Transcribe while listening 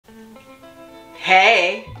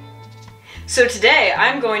Hey! So today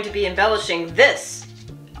I'm going to be embellishing this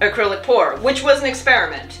acrylic pour, which was an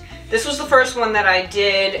experiment. This was the first one that I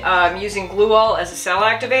did using glue all as a cell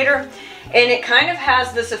activator, and it kind of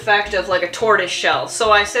has this effect of like a tortoise shell.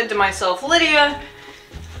 So I said to myself, Lydia,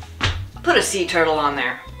 put a sea turtle on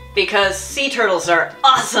there, because sea turtles are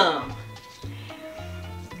awesome!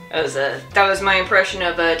 That was my impression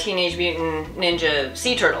of a Teenage Mutant Ninja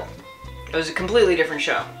Sea Turtle. It was a completely different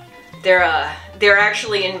show. They're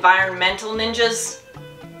actually environmental ninjas,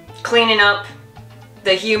 cleaning up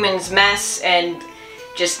the humans' mess and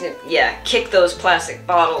just, yeah, kick those plastic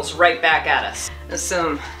bottles right back at us. That's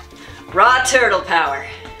some raw turtle power.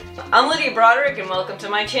 I'm Lydia Broderick and welcome to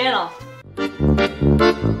my channel.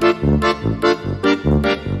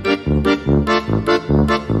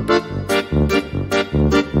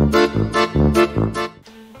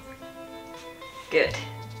 Good.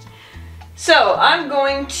 So I'm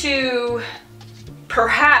going to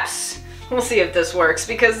perhaps, we'll see if this works,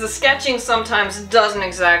 because the sketching sometimes doesn't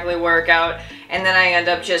exactly work out and then I end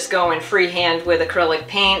up just going freehand with acrylic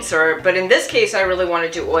paints, but in this case I really want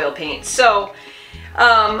to do oil paint. So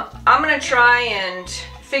I'm going to try and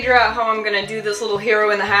figure out how I'm going to do this little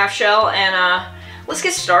hero in the half shell, and let's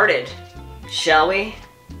get started, shall we?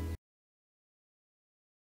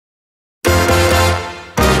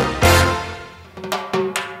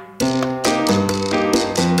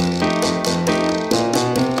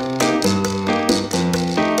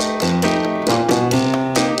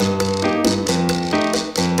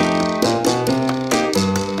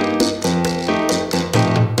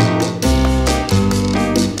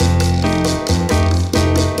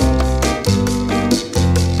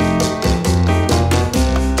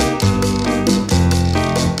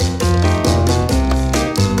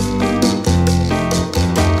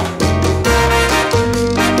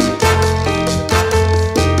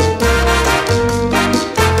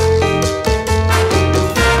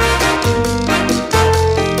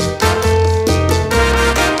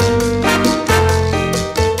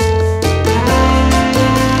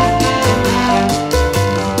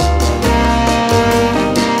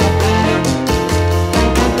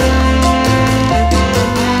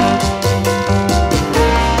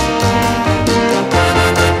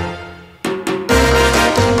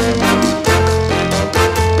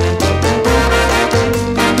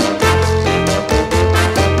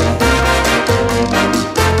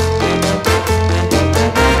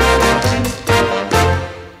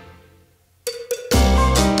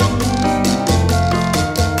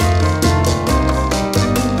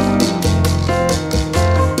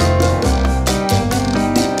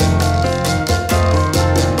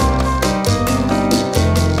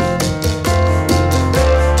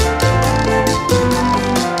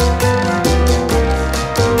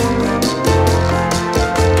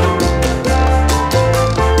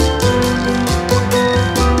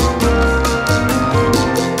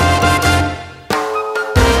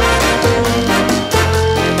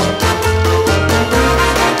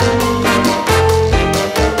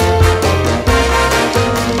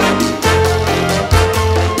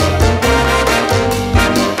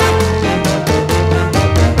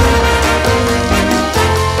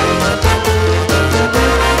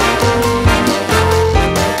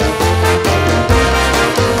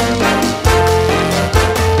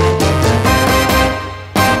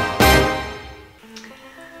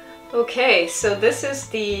 Okay, so this is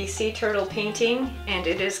the sea turtle painting and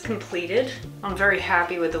it is completed. I'm very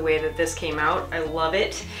happy with the way that this came out. I love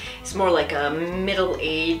it. It's more like a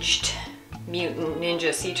middle-aged mutant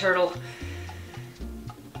ninja sea turtle.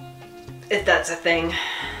 If that's a thing,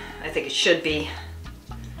 I think it should be.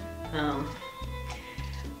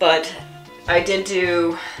 But I did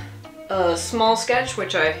do a small sketch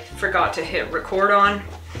which I forgot to hit record on.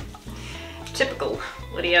 Typical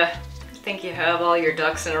Lydia. Think you have all your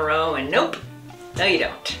ducks in a row, and nope, no you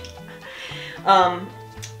don't.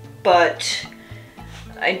 But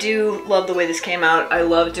I do love the way this came out. I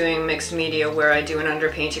love doing mixed media where I do an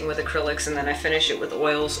underpainting with acrylics and then I finish it with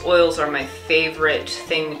oils. Oils are my favorite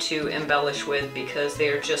thing to embellish with because they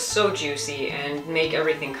are just so juicy and make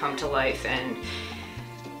everything come to life, and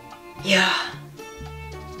yeah,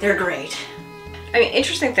 they're great. I mean,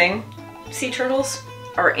 interesting thing, sea turtles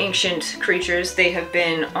are ancient creatures. They have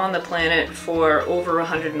been on the planet for over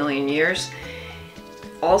 100 million years.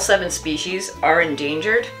 All 7 species are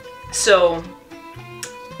endangered. So,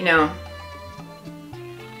 you know,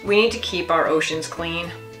 we need to keep our oceans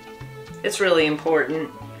clean. It's really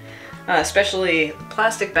important. Especially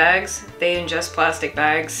plastic bags. They ingest plastic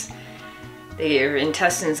bags. Their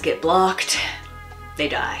intestines get blocked. They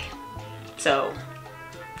die. So,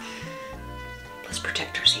 let's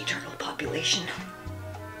protect our sea turtle population.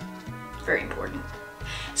 Very important.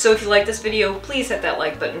 So if you like this video, please hit that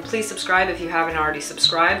like button. Please subscribe if you haven't already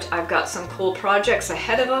subscribed. I've got some cool projects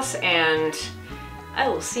ahead of us, and I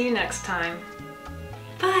will see you next time.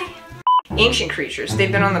 Bye. Ancient creatures. They've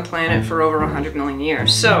been on the planet for over 100 million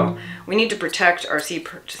years. So we need to protect our sea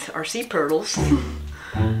turtles.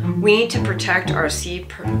 We need to protect our sea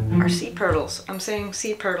turtles. I'm saying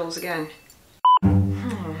sea turtles again.